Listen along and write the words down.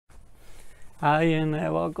Hi and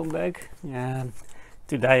welcome back.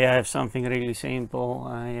 Today I have something really simple.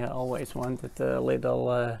 I always wanted a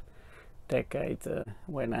little decade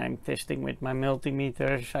when I'm testing with my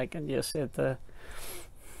multimeters. I can just set the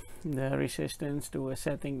resistance to a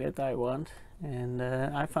setting that I want, and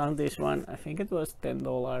I found this one. I think it was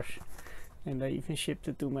 $10 and I even shipped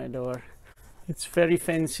it to my door. It's very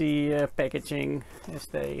fancy packaging, as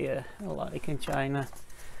they like in China.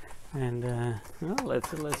 And well,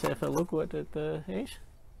 let's have a look what it is.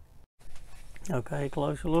 Okay,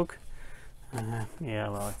 closer look. Yeah,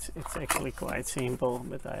 well, it's actually quite simple,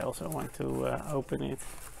 but I also want to open it.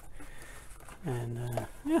 And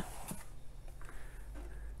yeah,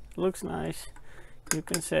 looks nice. You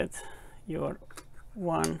can set your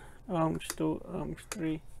 1 ohms, 2 ohms,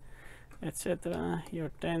 3, etc.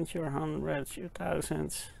 Your tens, your hundreds, your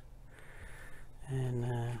thousands, and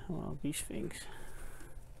well, these things.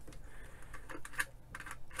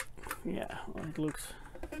 Yeah, well, it looks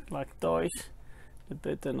like toys. The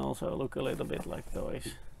button also look a little bit like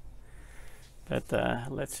toys. But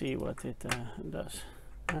let's see what it does.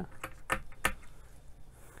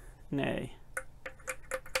 Nay.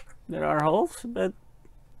 There are holes, but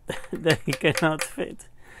they cannot fit.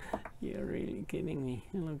 You're really kidding me.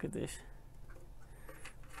 Look at this.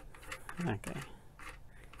 Okay.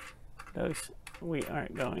 Those we are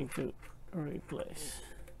going to replace.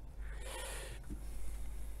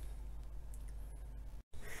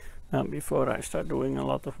 Before I start doing a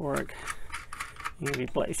lot of work in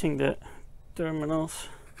replacing the terminals,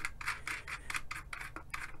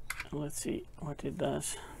 let's see what it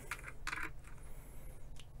does.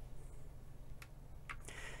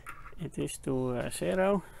 It is to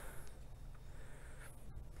 0.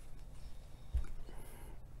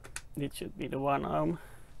 It should be the 1 ohm.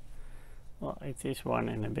 Well, it is 1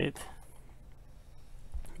 and a bit.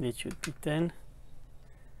 It should be 10.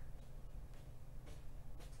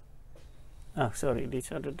 Oh, sorry,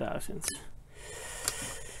 these are the thousands.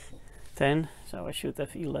 10, so I should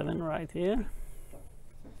have 11 right here.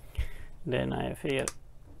 Then I have here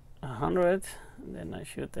 100, then I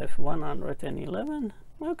should have 111.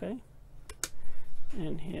 Okay.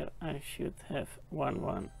 And here I should have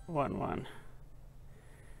 1111.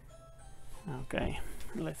 Okay,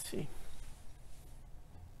 let's see.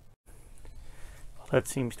 Well, that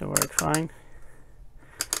seems to work fine.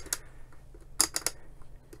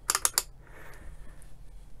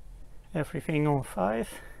 Everything on 5.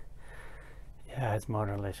 Yeah, it's more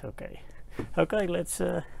or less okay. Okay, let's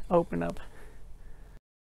open up.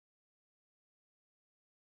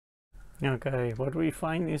 Okay, what we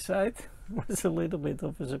find inside was a little bit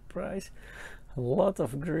of a surprise. A lot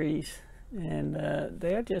of grease, and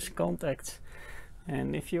they are just contacts.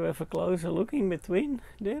 And if you have a closer look in between,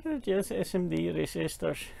 they are just SMD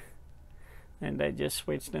resistors. And they just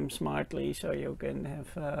switch them smartly so you can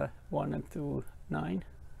have 1 and 2, 9.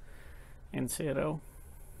 And 0,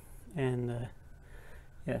 and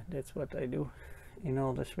yeah, that's what I do in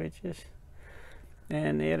all the switches.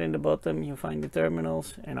 And here in the bottom you find the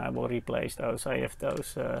terminals, and I will replace those. I have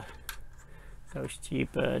those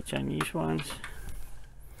cheap Chinese ones.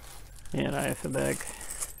 Here I have a bag.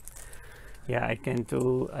 Yeah, I can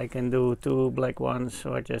do 2 black ones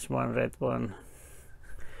or just 1 red one.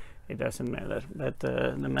 It doesn't matter. But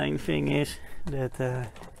the main thing is that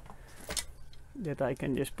that I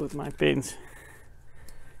can just put my pins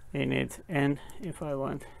in it, and if I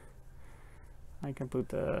want I can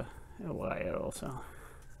put a wire also.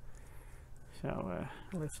 So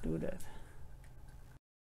let's do that.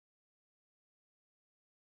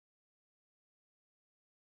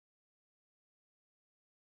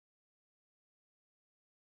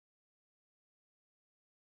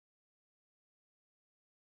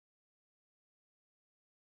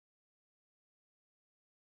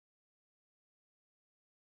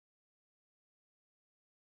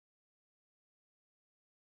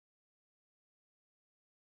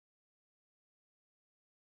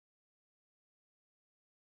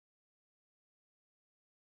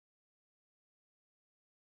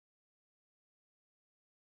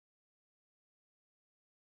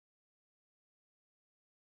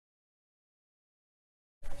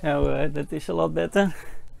 So that is a lot better.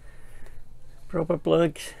 Proper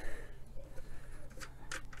plugs.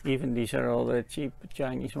 Even these are all the cheap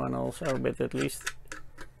Chinese one also, but at least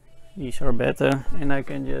these are better. And I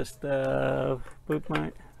can just put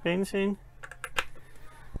my pins in,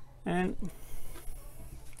 and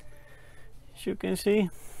as you can see,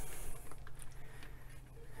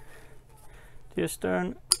 just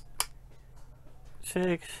turn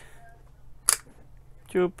 6,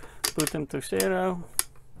 tube, put them to 0.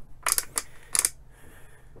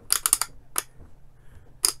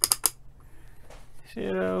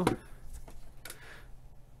 0.3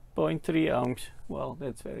 ohms. Well,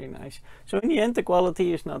 that's very nice. So in the end, the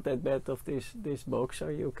quality is not that bad of this box, so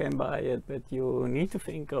you can buy it, but you need to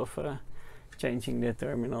think of changing the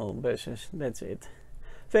terminal buses. That's it.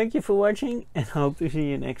 Thank you for watching, and hope to see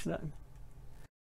you next time.